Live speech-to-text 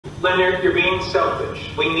Leonard, you're being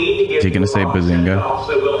selfish. We need to give Is he gonna say Bazinga?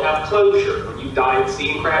 Also, we'll have closure when you die and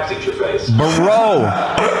seeing crabs eat your face. Bro!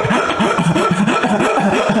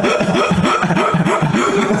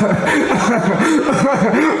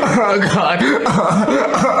 Oh, God.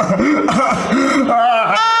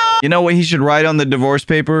 You know what he should write on the divorce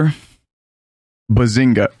paper?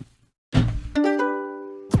 Bazinga.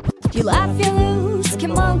 You laugh, you lose.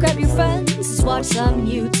 Come on, grab your friends. Let's watch some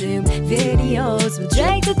YouTube videos with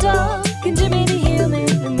Jake the dog and Jimmy the human.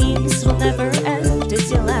 The memes will never end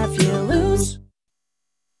as you laugh, you lose.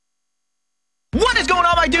 What is going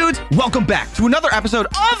on, my dudes? Welcome back to another episode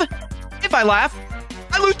of If I Laugh,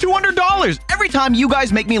 I Lose $200. Every time you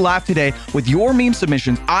guys make me laugh today with your meme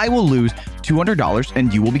submissions, I will lose $200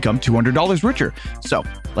 and you will become $200 richer. So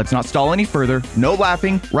let's not stall any further. No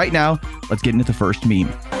laughing right now. Let's get into the first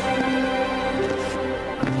meme.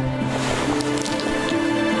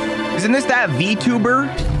 Isn't this that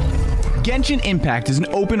VTuber? Genshin Impact is an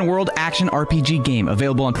open world action RPG game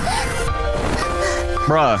available on...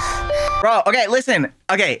 Bro, okay, listen.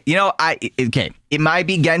 Okay, you know, okay, it might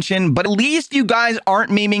be Genshin, but at least you guys aren't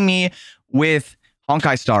memeing me with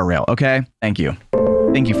Honkai Star Rail, okay? Thank you.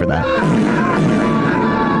 Thank you for that.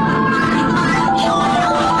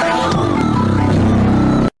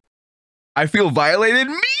 I feel violated.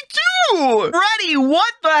 Me too! Freddy,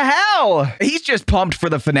 what the hell? He's just pumped for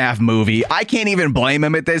the FNAF movie. I can't even blame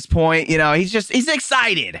him at this point. You know, he's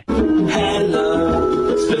excited.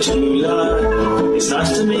 Hello, Spatula. It's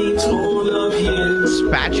nice to meet all of you.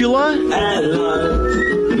 Spatula? Hello,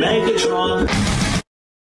 Megatron.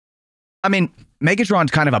 I mean,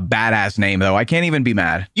 Megatron's kind of a badass name, though. I can't even be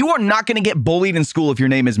mad. You are not going to get bullied in school if your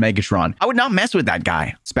name is Megatron. I would not mess with that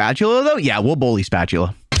guy. Spatula, though? Yeah, we'll bully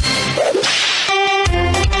Spatula.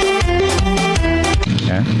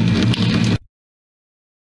 Okay.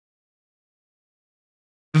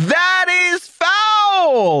 That is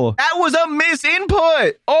foul! That was a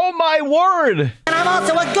misinput! Oh my word! And I'm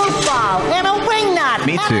also a goofball and a wingnut.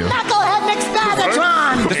 Me too. And a knucklehead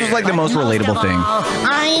McSpagatron. This was like the most relatable thing.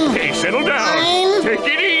 Hey, settle down. Take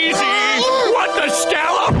it easy. What the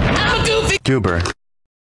Stella? I'm goofy. Goober.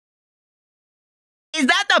 Is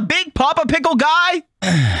that the big Papa Pickle guy?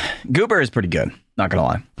 Goober is pretty good. Not gonna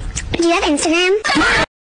lie. Do you have Instagram?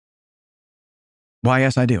 Why,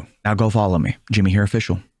 yes, I do. Now go follow me. Jimmy here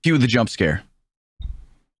official. Cue the jump scare.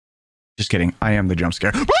 Just kidding. I am the jump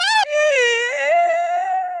scare.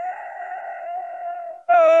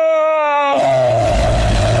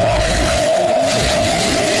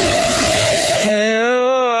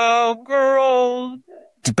 Hello, girl.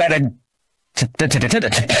 It's better.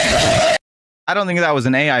 I don't think that was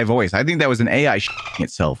an AI voice. I think that was an AI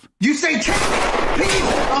itself. You say piece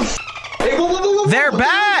of Hey, They're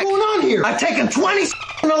back! What's going on here? I've taken 20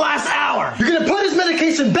 in the last hour. You're gonna put his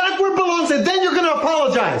medication back where it belongs, and then you're gonna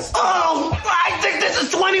apologize. Oh, I think this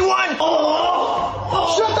is 21.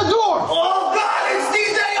 Oh. Shut the door. Oh God, it's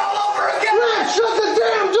DJ all over again. Man, shut the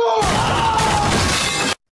damn door.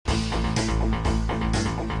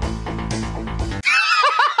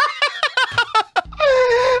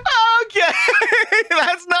 Okay,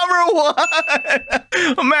 that's number one.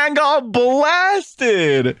 Man got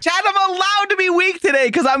blasted. Chad, I'm allowed to be weak today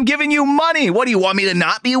because I'm giving you money. What, do you want me to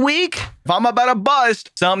not be weak? If I'm about to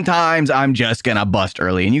bust, sometimes I'm just gonna bust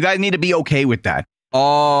early, and you guys need to be okay with that.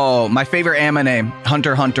 Oh, my favorite anime,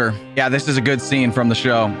 Hunter x Hunter. Yeah, this is a good scene from the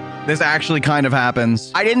show. This actually kind of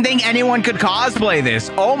happens. I didn't think anyone could cosplay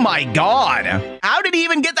this. Oh my God. How did he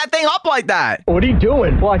even get that thing up like that? What are you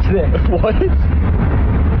doing? Watch this. What?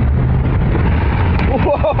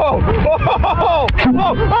 Whoa! Whoa!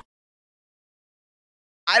 Whoa!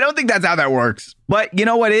 I don't think that's how that works. But you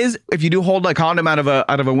know what is? If you do hold a condom out of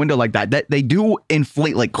a window like that, they do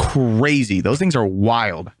inflate like crazy. Those things are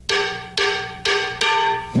wild.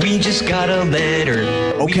 We just got a letter.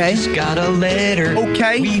 Okay. We just got a letter.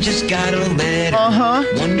 Okay. We just got a letter. Uh-huh.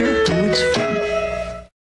 Wonder who it's from.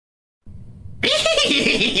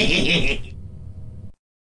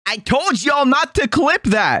 I told y'all not to clip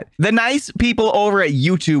that. The nice people over at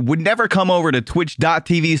YouTube would never come over to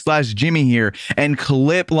twitch.tv/Jimmy here and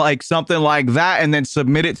clip like something like that and then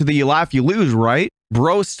submit it to the You Laugh You Lose, right?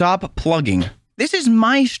 Bro, stop plugging. This is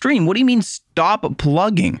my stream. What do you mean stop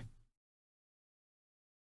plugging?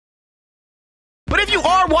 But if you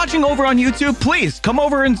are are watching over on YouTube, please come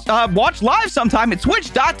over and watch live sometime at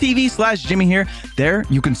twitch.tv/Jimmy here. There,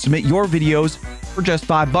 you can submit your videos for just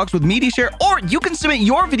 $5 with media share, or you can submit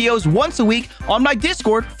your videos once a week on my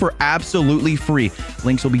Discord for absolutely free.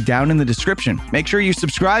 Links will be down in the description. Make sure you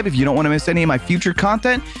subscribe if you don't want to miss any of my future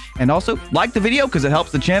content, and also like the video because it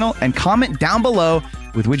helps the channel, and comment down below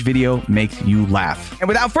with which video makes you laugh. And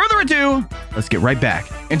without further ado, let's get right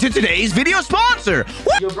back into today's video sponsor.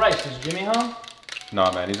 Yo, Bryce, is Jimmy home? Nah,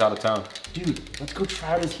 man, he's out of town. Dude, let's go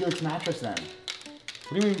try out his Helix mattress then.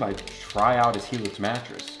 What do you mean by try out his Helix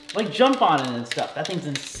mattress? Like jump on it and stuff. That thing's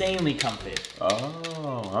insanely comfy.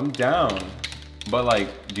 Oh, I'm down. But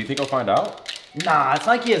like, do you think I'll find out? Nah, it's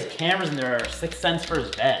like he has cameras in there or 6th sense for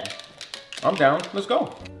his bed. I'm down, let's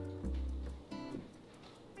go.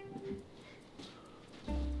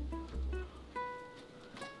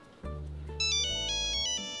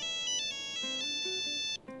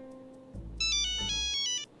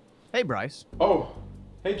 Hey, Bryce. Oh,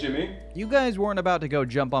 hey, Jimmy. You guys weren't about to go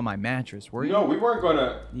jump on my mattress, were you? No, we weren't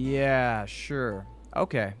gonna. Yeah, sure.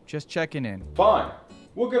 Okay, just checking in. Fine.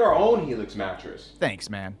 We'll get our own Helix mattress. Thanks,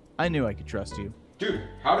 man. I knew I could trust you. Dude,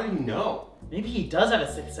 how did he know? Maybe he does have a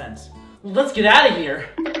 6th sense. Let's get out of here.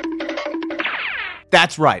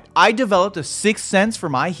 That's right. I developed a 6th sense for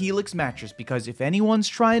my Helix mattress because if anyone's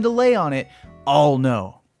trying to lay on it, I'll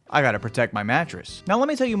know. I gotta protect my mattress. Now let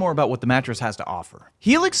me tell you more about what the mattress has to offer.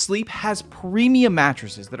 Helix Sleep has premium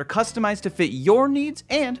mattresses that are customized to fit your needs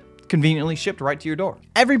and conveniently shipped right to your door.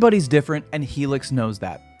 Everybody's different and Helix knows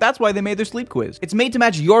that. That's why they made their sleep quiz. It's made to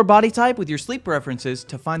match your body type with your sleep preferences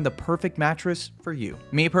to find the perfect mattress for you.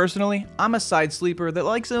 Me personally, I'm a side sleeper that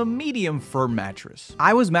likes a medium firm mattress.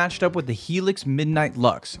 I was matched up with the Helix Midnight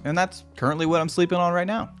Luxe, and that's currently what I'm sleeping on right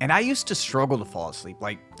now. And I used to struggle to fall asleep.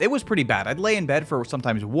 Like, it was pretty bad. I'd lay in bed for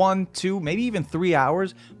sometimes 1, 2, maybe even 3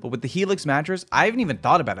 hours, but with the Helix mattress, I haven't even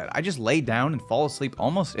thought about it. I just lay down and fall asleep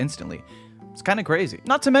almost instantly. It's kind of crazy.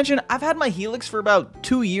 Not to mention, I've had my Helix for about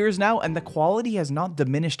 2 years now, and the quality has not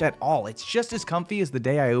diminished at all. It's just as comfy as the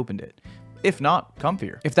day I opened it. If not,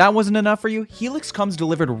 comfier. If that wasn't enough for you, Helix comes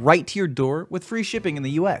delivered right to your door with free shipping in the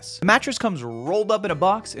US. The mattress comes rolled up in a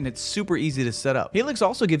box, and it's super easy to set up. Helix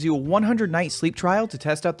also gives you a 100-night sleep trial to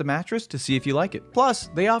test out the mattress to see if you like it. Plus,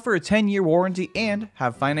 they offer a 10-year warranty and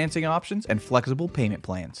have financing options and flexible payment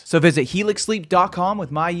plans. So visit helixsleep.com with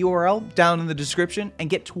my URL down in the description and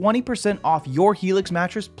get 20% off your Helix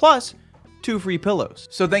mattress plus 2 free pillows.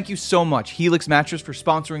 So thank you so much, Helix Mattress, for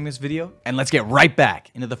sponsoring this video, and let's get right back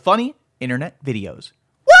into the funny internet videos.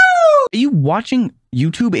 Woo! Are you watching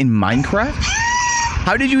YouTube in Minecraft?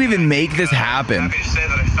 How did you even make this happen? I'm happy to say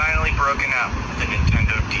that I finally broken out with the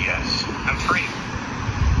Nintendo DS. I'm free.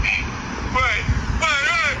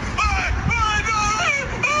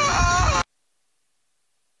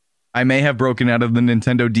 I may have broken out of the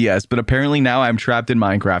Nintendo DS, but apparently now I'm trapped in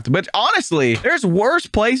Minecraft. But honestly, there's worse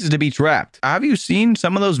places to be trapped. Have you seen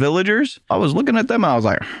some of those villagers? I was looking at them, I was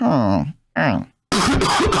like,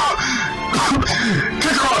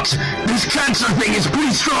 This cancer thing is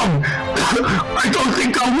pretty strong. I don't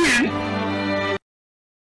think I'll win.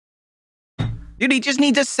 Dude, he just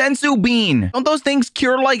needs a sensu bean. Don't those things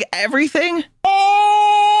cure like everything?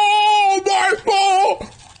 Oh, my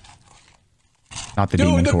fault. Not the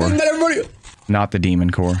demon core. Not the demon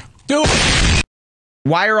core. Dude.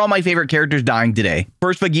 Why are all my favorite characters dying today?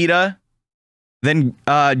 First Vegeta, then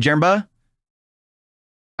Jermba.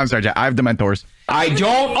 I'm sorry, I have Dementors. I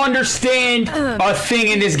don't understand a thing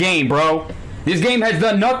in this game, bro. This game has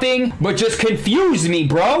done nothing but just confuse me,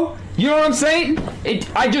 bro. You know what I'm saying?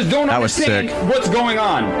 I just don't understand what's going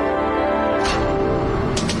on.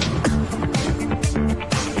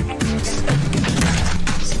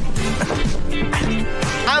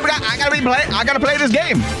 I gotta play this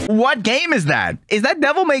game. What game is that? Is that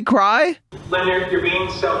Devil May Cry? Leonard, you're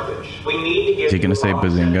being selfish. We need to get Is he gonna say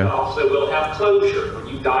Bazinga? Also, we'll have closure when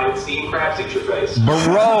you die and seeing crabs eat your face. Bro.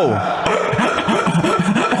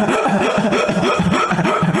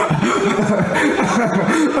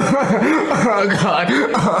 Oh, God.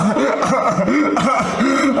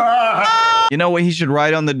 You know what he should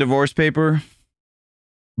write on the divorce paper?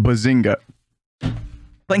 Bazinga.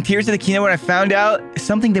 Playing Tears of the Kingdom when I found out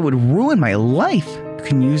something that would ruin my life. You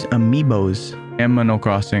can use amiibos. Animal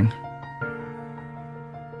Crossing.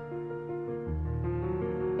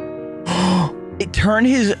 It turned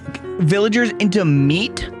his villagers into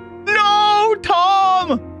meat? No,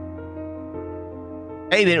 Tom!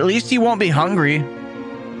 Hey, at least he won't be hungry.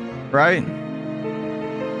 Right?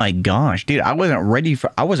 My gosh, dude, I wasn't ready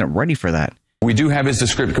for that. We do have his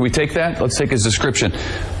description. Can we take that? Let's take his description.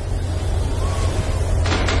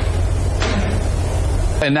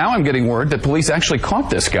 And now I'm getting word that police actually caught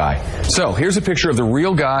this guy. So here's a picture of the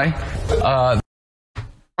real guy.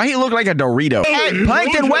 Why he look like a Dorito? Hey,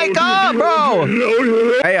 Plankton, wake up,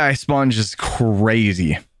 bro! AI Sponge is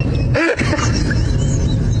crazy.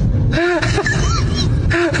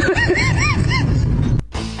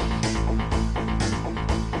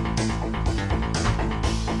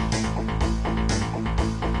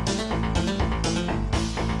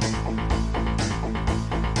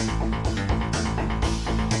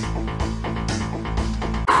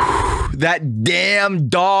 That damn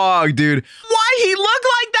dog, dude. Why he look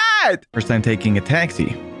like that? First time taking a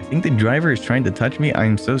taxi. I think the driver is trying to touch me.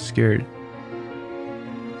 I'm so scared.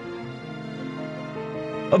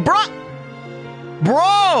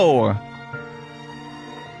 Bro!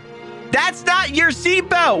 That's not your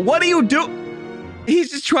seatbelt. What do you do?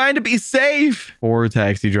 He's just trying to be safe. Poor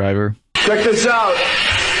taxi driver. Check this out.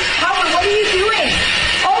 Howard, what are you doing?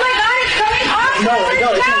 Oh my God, it's coming off.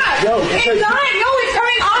 It's not. It's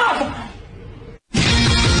coming off.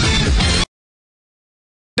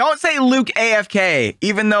 Don't say Luke AFK,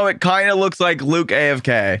 even though it kind of looks like Luke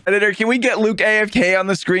AFK. Editor, can we get Luke AFK on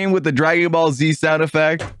the screen with the Dragon Ball Z sound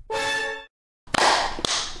effect?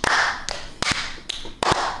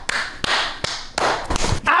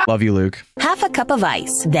 Love you, Luke. Half a cup of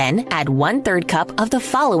ice. Then add 1/3 cup of the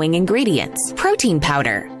following ingredients. Protein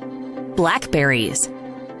powder, blackberries,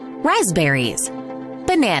 raspberries,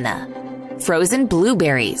 banana, frozen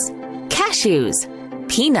blueberries, cashews,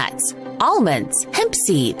 peanuts, almonds, hemp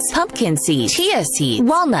seeds, pumpkin seeds, chia seeds,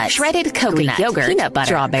 walnuts, shredded coconut, Greek yogurt, peanut butter,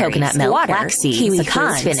 strawberries, coconut milk, water, flax seeds, kiwi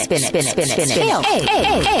fruit, spinach.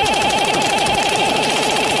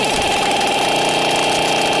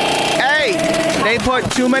 Hey, they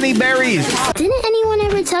put too many berries. Didn't anyone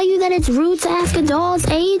ever tell you that it's rude to ask a doll's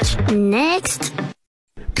age? Next.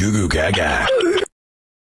 Goo goo gaga.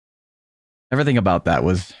 Everything about that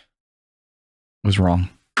was wrong.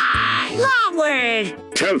 Lovely!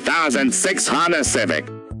 2006 Honda Civic.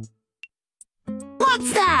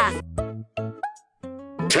 What's that?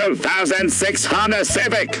 2006 Honda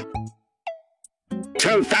Civic.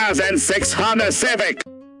 2006 Honda Civic.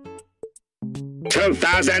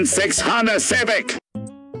 2006 Honda Civic.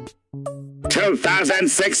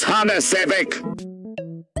 2006 Honda Civic.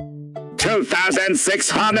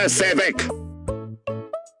 2006 Honda Civic.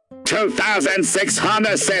 2006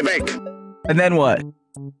 Honda Civic. And then what?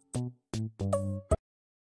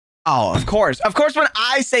 Oh, of course. Of course, when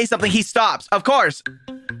I say something, he stops. Of course.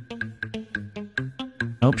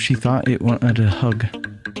 Nope, she thought it wanted a hug.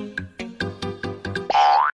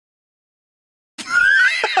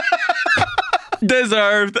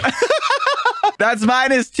 Deserved. That's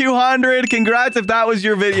minus 200. Congrats if that was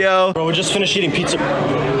your video. Bro, we just finished eating pizza.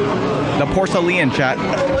 The porcelain chat.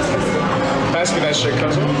 Pass me that shit,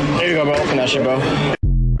 cousin. There you go, bro. Open that shit, bro.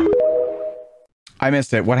 I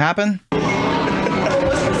missed it. What happened? Pass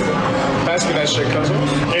me that shit, cousin.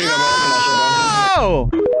 There you go, bro. Open that shit, bro.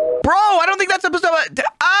 Bro, I don't think that's supposed to...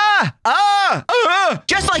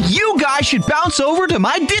 Just like you guys should bounce over to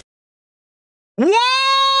my Whoa!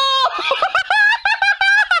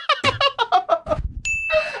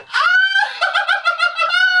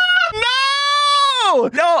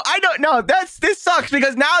 No, I don't know. This sucks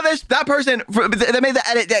because now that person that made the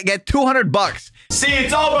edit get $200. See,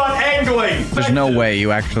 it's all about angling. There's no way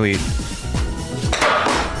you actually...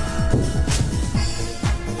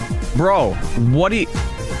 Bro, what do you...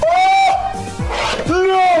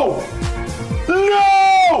 No!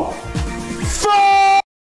 No! Fuck!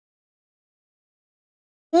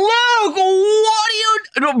 Luke, what do you...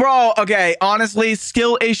 No, bro, okay, honestly,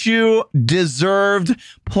 skill issue, deserved,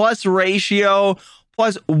 plus ratio,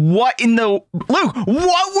 plus what in the... Luke,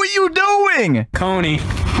 what were you doing? Coney.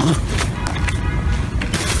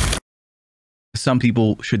 Some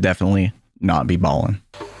people should definitely not be balling.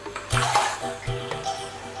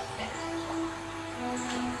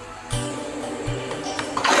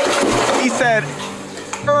 He said,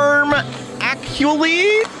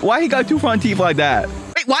 actually? Why he got two front teeth like that?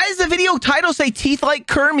 Wait, why does the video title say teeth like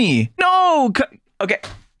Kermie? No, okay.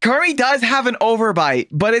 Kermie does have an overbite,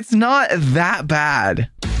 but it's not that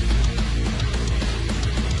bad.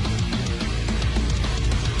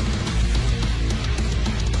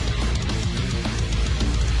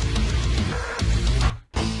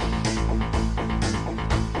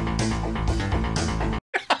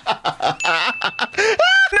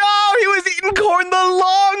 No, he was eating corn the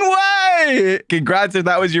long way. Congrats if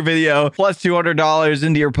that was your video. Plus $200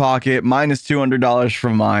 into your pocket, minus $200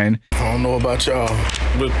 from mine. I don't know about y'all,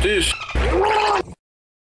 but this...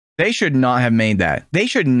 They should not have made that. They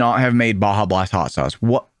should not have made Baja Blast hot sauce.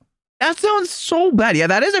 What? That sounds so bad. Yeah,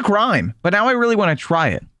 that is a crime. But now I really want to try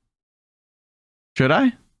it. Should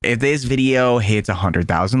I? If this video hits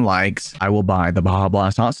 100,000 likes, I will buy the Baja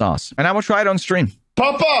Blast hot sauce. And I will try it on stream.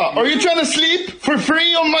 Papa, are you trying to sleep for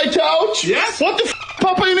free on my couch? Yes. What the f,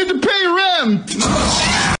 Papa, you need to pay rent.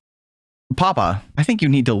 Papa, I think you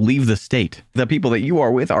need to leave the state. The people that you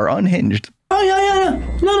are with are unhinged. Oh, yeah.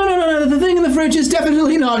 No. The thing in the fridge is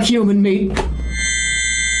definitely not human meat.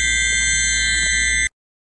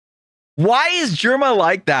 Why is Germa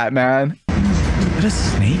like that, man? Is that a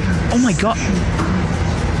snake? Oh my god.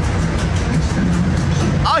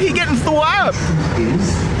 Oh, he getting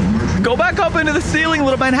thwapped. Go back up into the ceiling,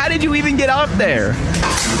 little man. How did you even get up there?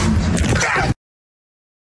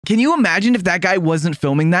 Can you imagine if that guy wasn't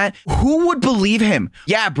filming that? Who would believe him?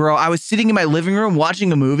 Yeah, bro, I was sitting in my living room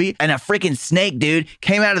watching a movie and a freaking snake, dude,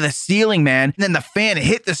 came out of the ceiling, man. And then the fan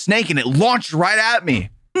hit the snake and it launched right at me.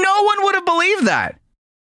 No one would have believed that.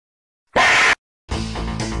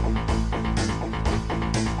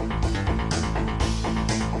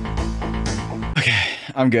 Okay,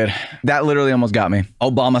 I'm good. That literally almost got me.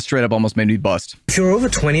 Obama straight up almost made me bust. If you're over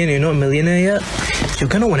 20 and you're not a millionaire yet, you're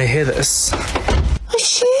gonna want to hear this.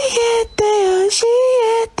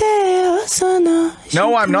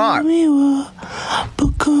 No, I'm not.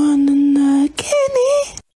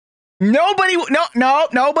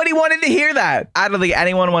 Nobody wanted to hear that. I don't think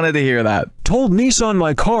anyone wanted to hear that. Told Nissan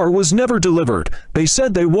my car was never delivered. They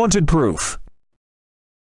said they wanted proof.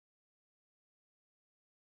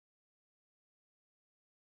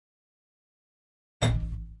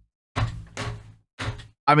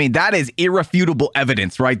 I mean, that is irrefutable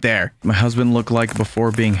evidence right there. My husband looked like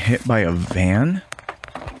before being hit by a van.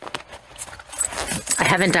 I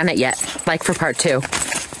haven't done it yet, like for part 2.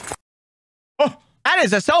 Oh, that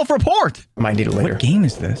is a self-report. Might need it later. What game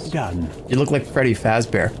is this? Done. You look like Freddy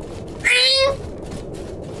Fazbear.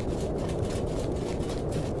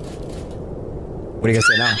 What do you guys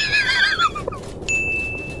say now?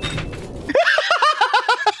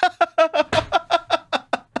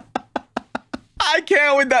 I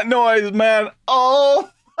can't with that noise, man. Oh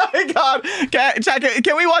my god.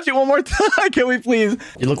 Can we watch it one more time? Can we please?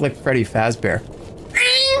 You look like Freddy Fazbear.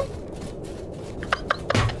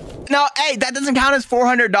 No, hey, that doesn't count as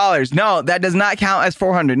 $400. No, that does not count as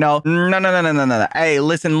 $400. No. Hey,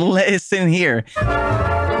 listen here.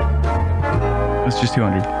 It's just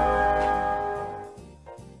 200.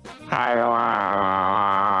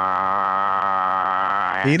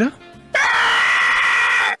 Peter?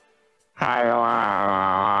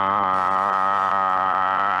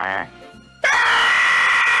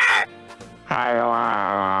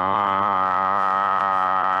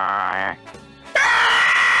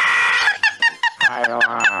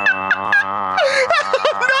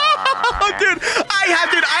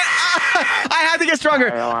 I have to get stronger.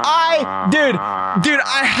 Dude,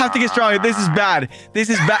 I have to get stronger. This is bad. This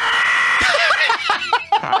is bad.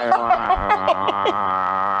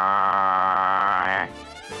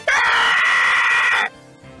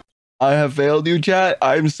 I have failed you, chat.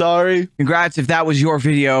 I'm sorry. Congrats if that was your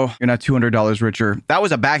video. You're not $200 richer. That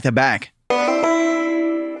was a back-to-back.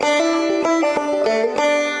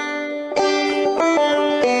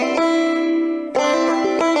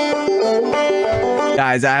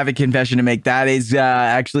 Guys, I have a confession to make. That is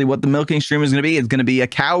actually what the milking stream is going to be. It's going to be a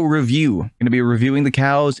cow review. I'm going to be reviewing the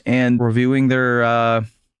cows and reviewing their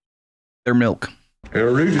milk.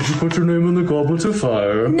 Harry, did you put your name in the goblet of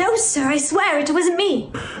fire? No, sir, I swear it wasn't me.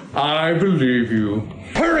 I believe you.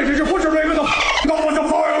 Harry, did you put your name in the goblet of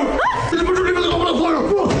fire? Did you put your name in the goblet of fire?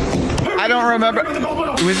 I don't remember.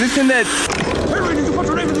 Was this in the... Harry, did you put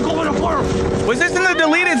your name in the goblet of fire? Was this in the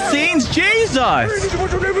deleted scenes? Jesus! Harry, did you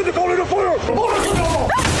put your name in the goblet of fire?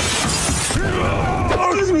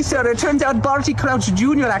 Excuse me, sir. It turns out Barty Crouch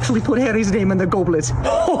Jr. actually put Harry's name in the goblet.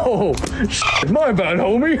 Oh, shit, my bad,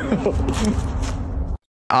 homie.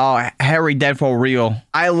 Oh, Harry dead for real.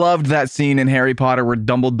 I loved that scene in Harry Potter where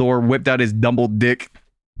Dumbledore whipped out his Dumble dick.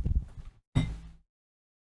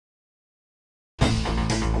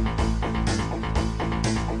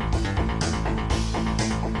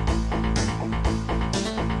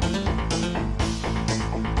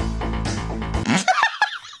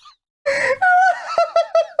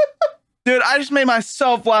 Dude, I just made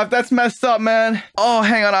myself laugh. That's messed up, man. Oh,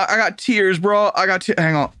 hang on. I got tears, bro.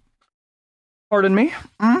 Hang on. Pardon me?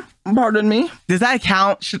 Pardon me? Does that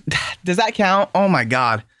count? Does that count? Oh my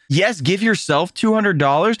god. Yes, give yourself $200.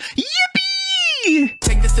 Yippee!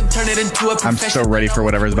 Take this and turn it into a I'm so ready for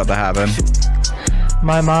whatever's about to happen.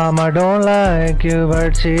 My mama don't like you,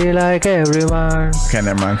 but she like everyone. Okay,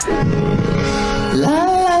 never mind.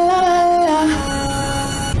 La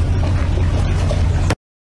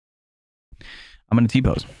I'm gonna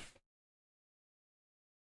T-pose.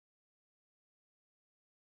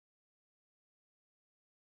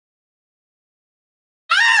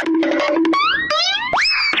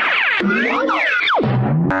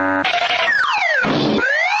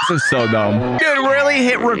 This is so dumb. Dude really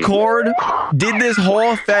hit record, did this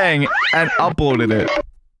whole thing, and uploaded it.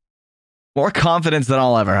 More confidence than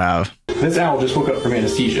I'll ever have. This owl just woke up from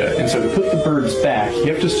anesthesia, and so to put the birds back, you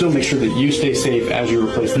have to still make sure that you stay safe as you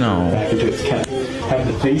replace the bird back into its kennel. Have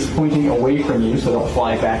the face pointing away from you so they don't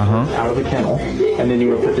fly back out of the kennel, and then you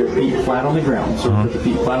want to put their feet flat on the ground. So put the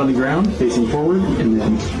feet flat on the ground, facing forward, and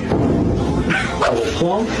then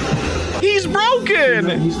plonk. He's broken!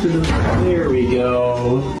 There we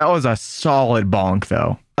go. That was a solid bonk,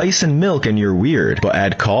 though. Ice and milk and you're weird, but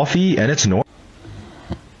add coffee and it's normal.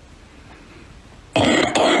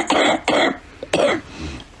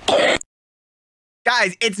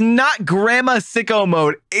 Guys, it's not grandma sicko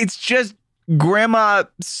mode. It's just grandma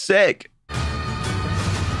sick.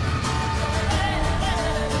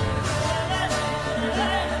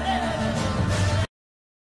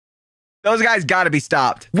 Those guys got to be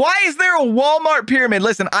stopped. Why is there a Walmart pyramid?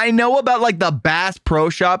 Listen, I know about like the Bass Pro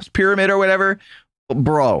Shops pyramid or whatever.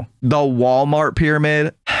 Bro, the Walmart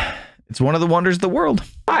pyramid, it's one of the wonders of the world.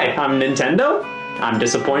 Hi, I'm Nintendo. I'm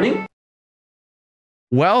disappointing.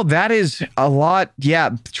 Well, that is a lot.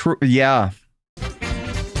 Yeah, true. Yeah.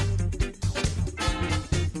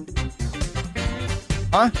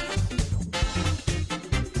 Huh?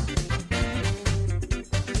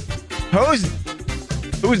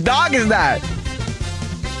 Whose dog is that?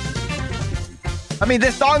 I mean,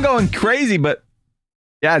 this song going crazy, but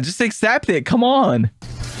yeah, just accept it. Come on.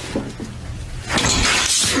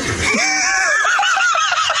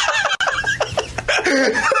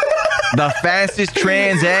 The fastest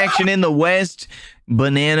transaction in the West,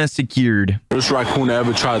 banana secured. First raccoon that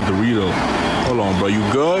ever tried Dorito. Hold on, bro. You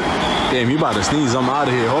good? Damn, you about to sneeze. I'm out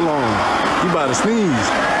of here. Hold on. You about to sneeze.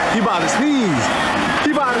 You about to sneeze.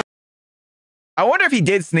 You about to... I wonder if he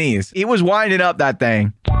did sneeze. He was winding up that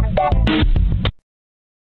thing.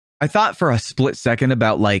 I thought for a split second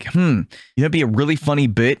about like, it'd be a really funny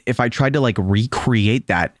bit if I tried to like recreate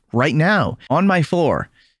that right now on my floor.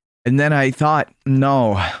 And then I thought,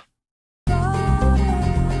 no.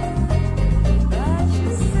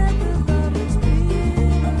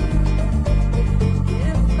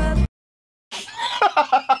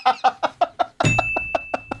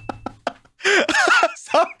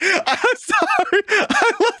 I'm sorry.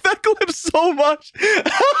 I love that clip so much.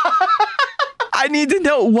 I need to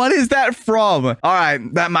know, what is that from? All right,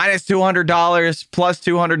 that minus $200 plus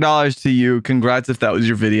 $200 to you. Congrats if that was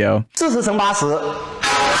your video. 40乘80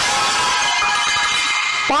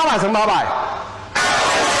 800乘800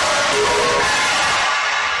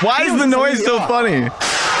 Why is the noise so funny?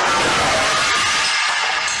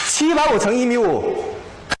 750乘1.5米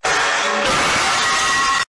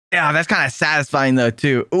Yeah, that's kind of satisfying though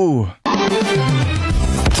too. Ooh.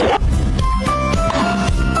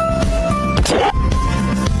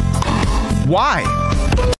 Why?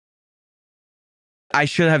 I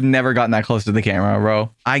should have never gotten that close to the camera, bro.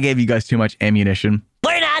 I gave you guys too much ammunition.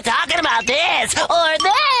 We're not talking about this or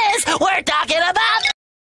this. We're talking about...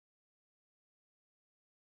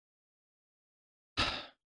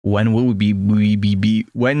 When will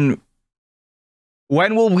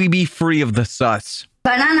when will we be free of the sus?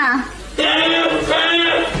 Banana.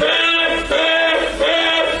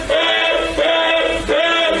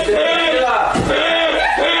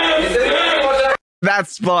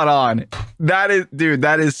 That's spot on. That is, dude,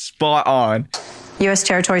 that is spot on. U.S.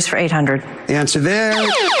 territories for 800. The answer there.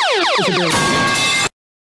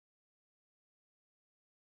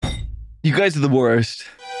 You guys are the worst.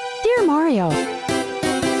 Dear Mario.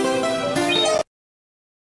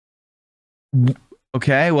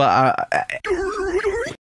 Okay, well,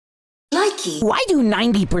 Likey. Why do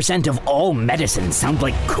 90% of all medicine sound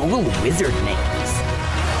like cool wizard names?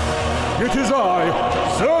 It is I,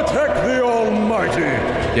 Zyrtec the Almighty.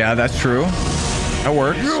 Yeah, that's true. That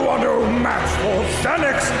works. You are no match for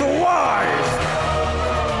Xanax the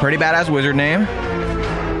Wise. Pretty badass wizard name.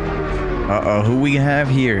 Uh-oh, who we have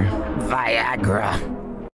here? Viagra.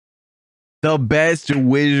 The best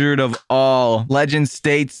wizard of all. Legend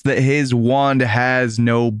states that his wand has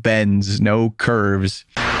no bends, no curves.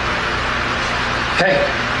 Hey.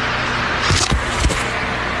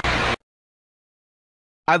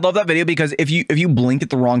 I love that video because if you blink at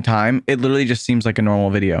the wrong time, it literally just seems like a normal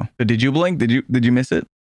video. But did you blink? Did you miss it?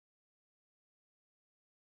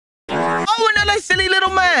 Oh, another silly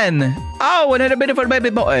little man. Oh, another beautiful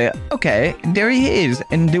baby boy. Okay, there he is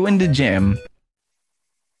and doing the gym.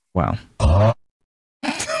 Wow.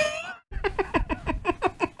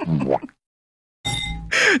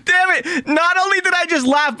 Not only did I just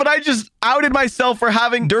laugh, but I just outed myself for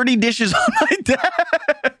having dirty dishes on my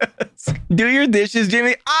desk. Do your dishes,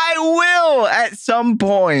 Jimmy. I will at some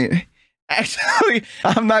point. Actually,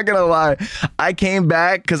 I'm not gonna lie. I came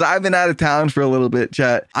back because I've been out of town for a little bit,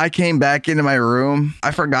 chat. I came back into my room.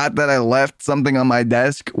 I forgot that I left something on my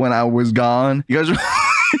desk when I was gone. You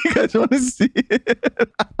guys want to see it?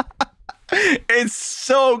 It's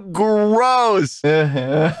so gross.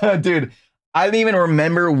 Dude, I don't even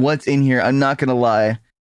remember what's in here. I'm not gonna lie.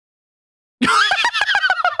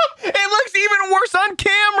 It looks even worse on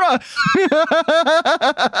camera.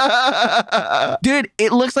 Dude,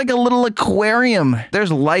 it looks like a little aquarium.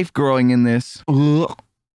 There's life growing in this. Ugh.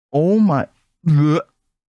 Oh my. Ugh.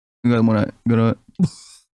 I'm gonna.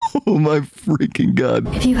 Oh my freaking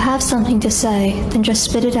God. If you have something to say, then just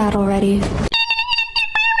spit it out already.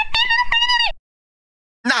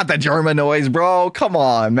 Not the German noise, bro. Come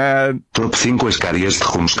on, man. Top 5 Scaries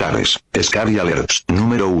Jumpscares. Scary Alerts.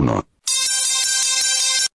 Número 1.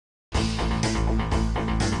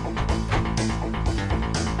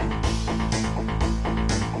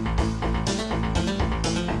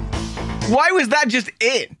 Why was that just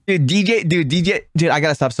it? Dude, I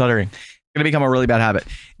gotta stop stuttering. It's gonna become a really bad habit.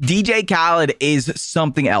 DJ Khaled is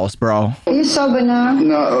something else, bro. Are you sober now?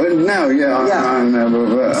 No,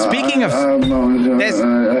 yeah. Speaking of this,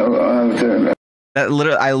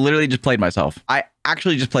 I literally just played myself. I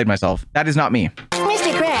actually just played myself. That is not me.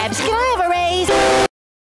 Mr. Krabs, can I have a raise?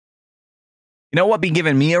 You know what be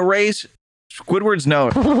giving me a raise? Squidward's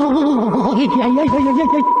note.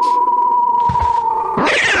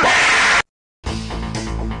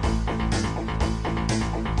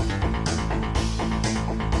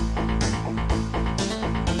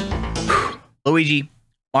 Luigi,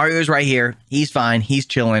 Mario's right here. He's fine. He's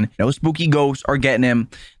chilling. No spooky ghosts are getting him.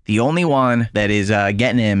 The only one that is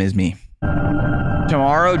getting him is me.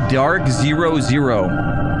 Tomorrow, Dark 00.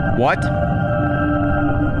 What?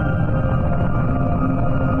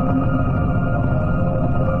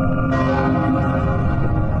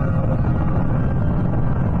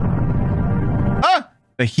 Ah!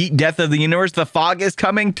 The heat death of the universe. The fog is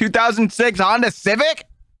coming. 2006 Honda Civic.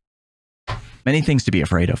 Many things to be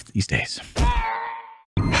afraid of these days.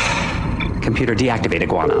 Computer deactivate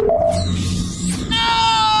iguana. No!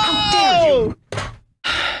 How dare you?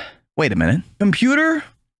 Wait a minute. Computer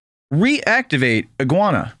reactivate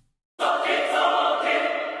iguana.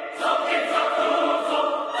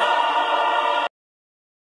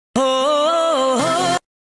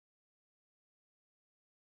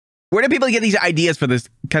 Where do people get these ideas for this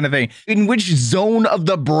kind of thing? In which zone of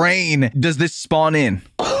the brain does this spawn in?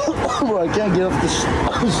 Bro, I can't get off this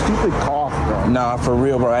stupid cough, bro. Nah, for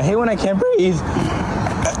real, bro. I hate when I can't breathe.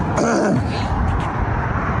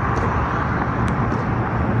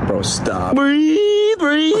 Bro, stop. Breathe,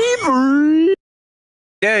 breathe, breathe.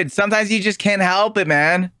 Dude, sometimes you just can't help it,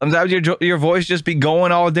 man. Sometimes your voice just be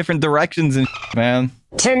going all different directions and man.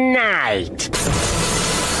 Tonight.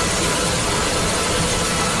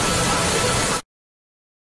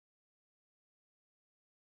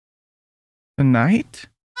 Tonight?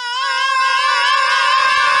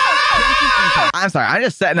 I'm sorry. I'm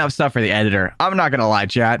just setting up stuff for the editor. I'm not gonna lie,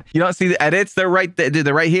 chat. You don't see the edits? They're right there.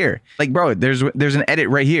 They're right here. Like, bro, there's an edit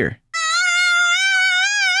right here.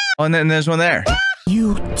 Oh, and then there's one there.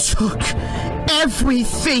 You took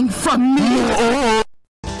everything from me.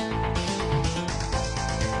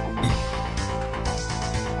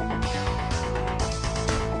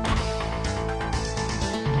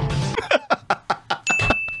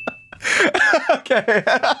 Okay.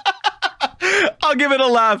 I'll give it a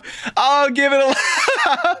laugh. I'll give it a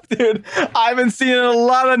laugh, dude. I've been seeing a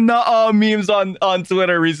lot of memes on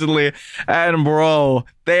Twitter recently, and bro,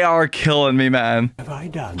 they are killing me, man. Have I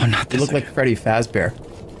done? I'm not this. You look like Freddy Fazbear.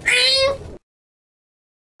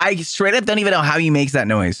 I straight up don't even know how he makes that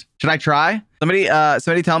noise. Should I try?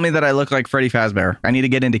 Somebody tell me that I look like Freddy Fazbear. I need to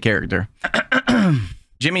get into character.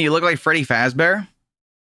 Jimmy, you look like Freddy Fazbear.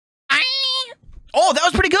 Oh, that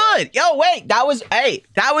was pretty good. Yo, wait, that was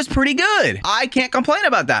pretty good. I can't complain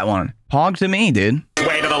about that one. Hog to me, dude.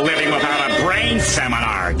 Way to the living without a brain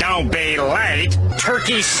seminar. Don't be late.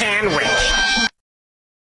 Turkey sandwich.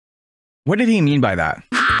 What did he mean by that?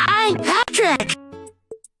 Hi, Patrick.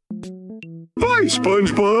 Hi,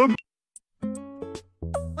 SpongeBob.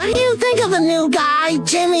 What do you think of the new guy,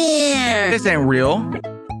 Jimmy here? This ain't real.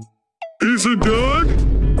 He's a dog?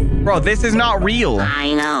 Bro, this is not real.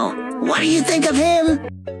 I know. What do you think of him?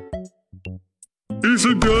 He's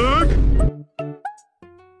a dog?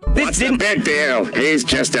 What's the big deal? He's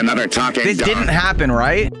just another talking This dog. didn't happen,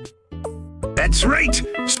 right? That's right,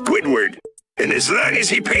 Squidward. And as long as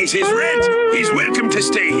he pays his rent, he's welcome to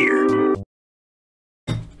stay here.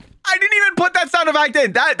 sound effect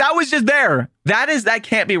in. That was just there. That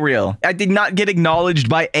can't be real. I did not get acknowledged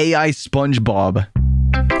by AI SpongeBob.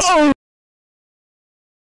 Oh.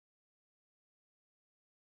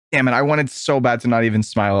 Damn it. I wanted so bad to not even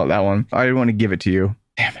smile at that one. I didn't want to give it to you.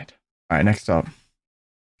 Damn it. All right, next up.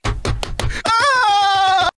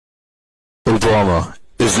 Ah! Obama,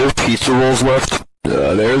 is there pizza rolls left?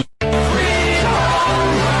 There's.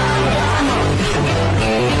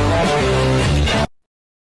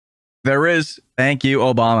 There is. Thank you,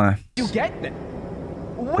 Obama. You get it?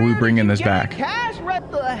 Are we bringing this back? Cash?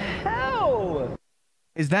 What the hell?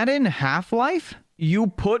 Is that in Half-Life? You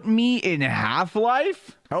put me in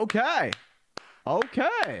Half-Life? Okay.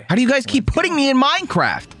 Okay. How do you guys keep putting me in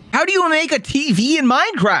Minecraft? How do you make a TV in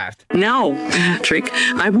Minecraft? No, Patrick.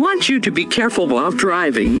 I want you to be careful while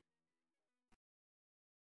driving.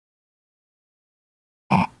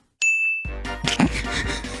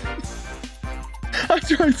 I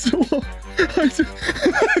tried so hard. I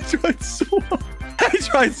tried so hard. I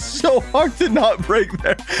tried so hard to not break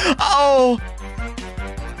there. Oh.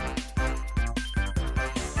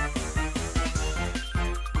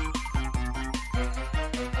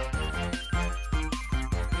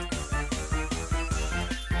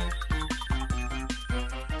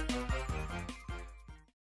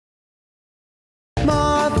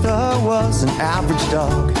 Martha was an average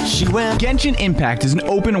dog. She went. Genshin Impact is an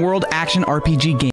open world action RPG game.